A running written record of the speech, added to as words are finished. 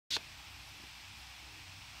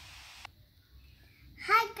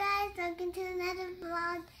welcome to another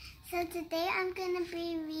vlog. So today I'm going to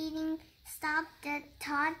be reading Stop the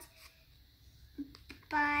Thought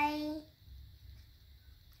by...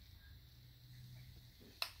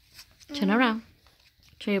 Turn around.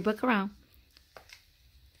 Turn your book around.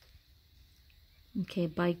 Okay,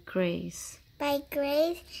 by Grace. By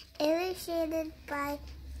Grace, illustrated by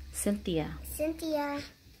Cynthia.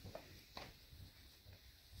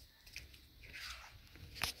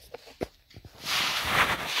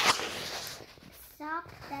 Stop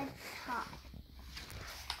the thought.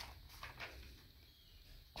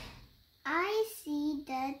 I see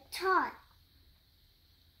the thought.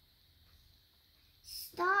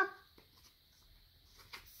 Stop.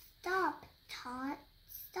 Stop, thought.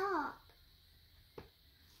 Stop.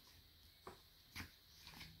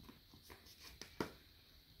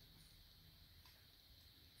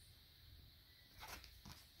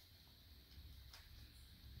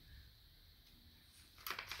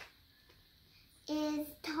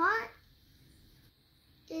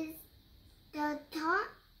 Is the thought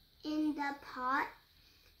in the pot?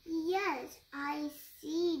 Yes, I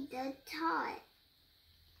see the thought.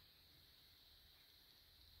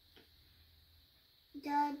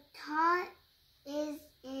 The thought is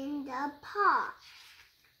in the pot.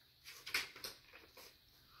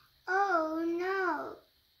 Oh no,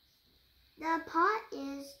 the pot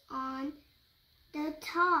is on the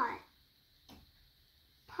thought.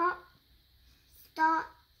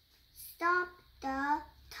 Stop the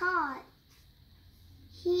thought.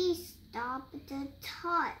 He stopped the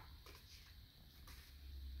thought.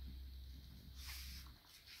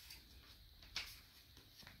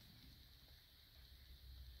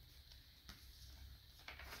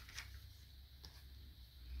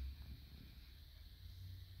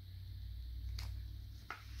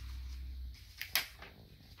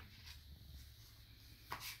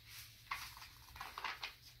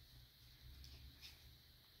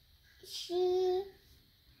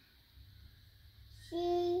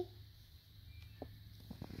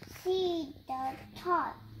 See the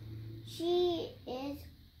thought. She is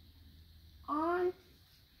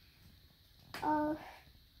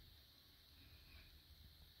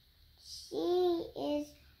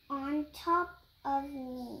on top of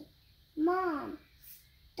me. Mom,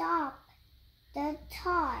 stop the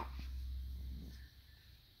thought.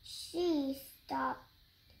 She stopped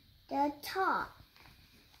the thought.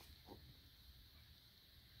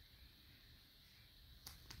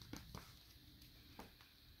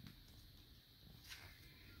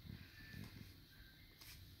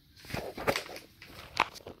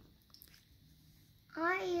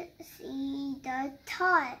 I see the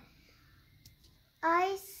thought.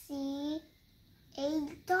 I see a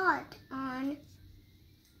dot on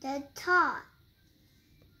the thought.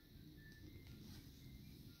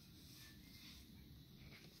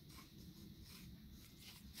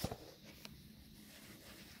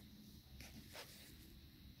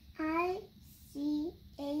 I see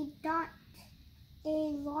a dot, a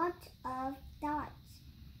lot of dots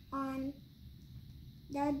on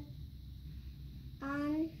the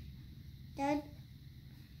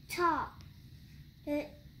top. The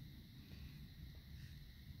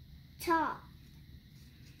top.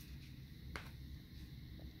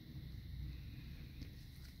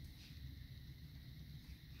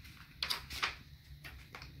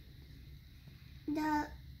 The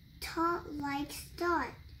top likes dot.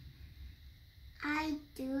 I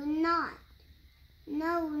do not.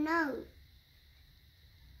 No.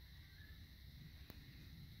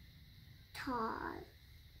 Tot.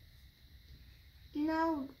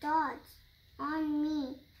 No dots on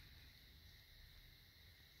me.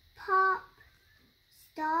 Pop.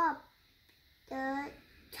 Stop the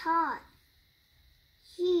tot.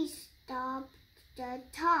 He stopped the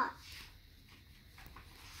tot.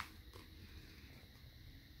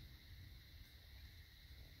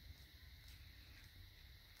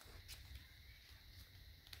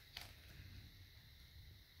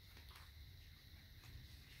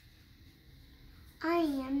 I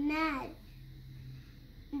am mad.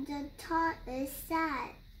 The tot is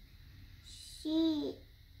sad. She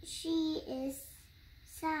is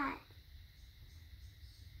sad.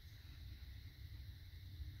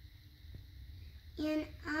 And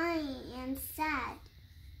I am sad.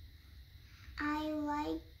 I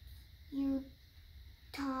like you,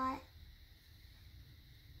 tot.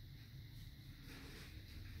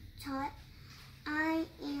 Tot, I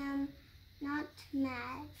am not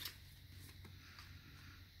mad.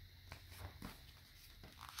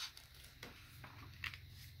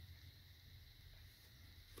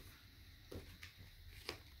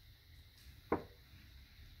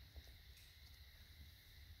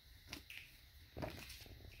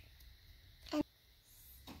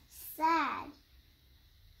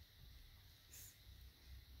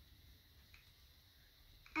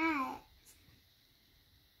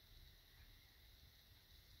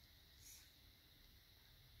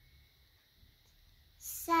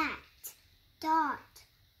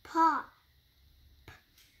 Pop,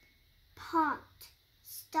 pot,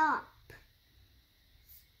 stop,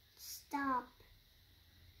 stop.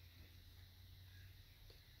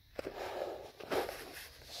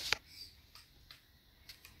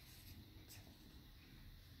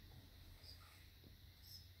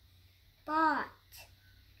 Bought,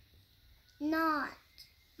 not,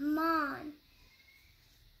 mom.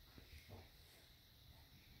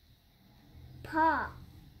 Pop,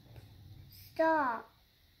 stop,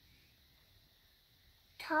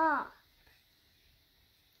 top,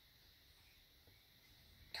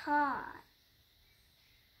 tot,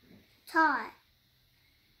 tot.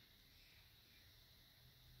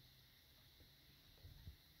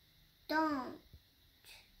 Don't.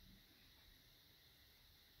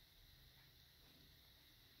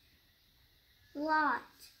 Lot,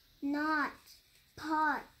 not,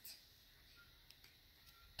 pot,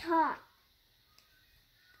 tot.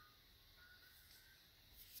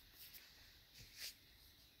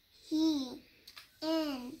 He,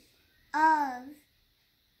 in, of,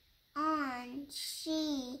 on, she.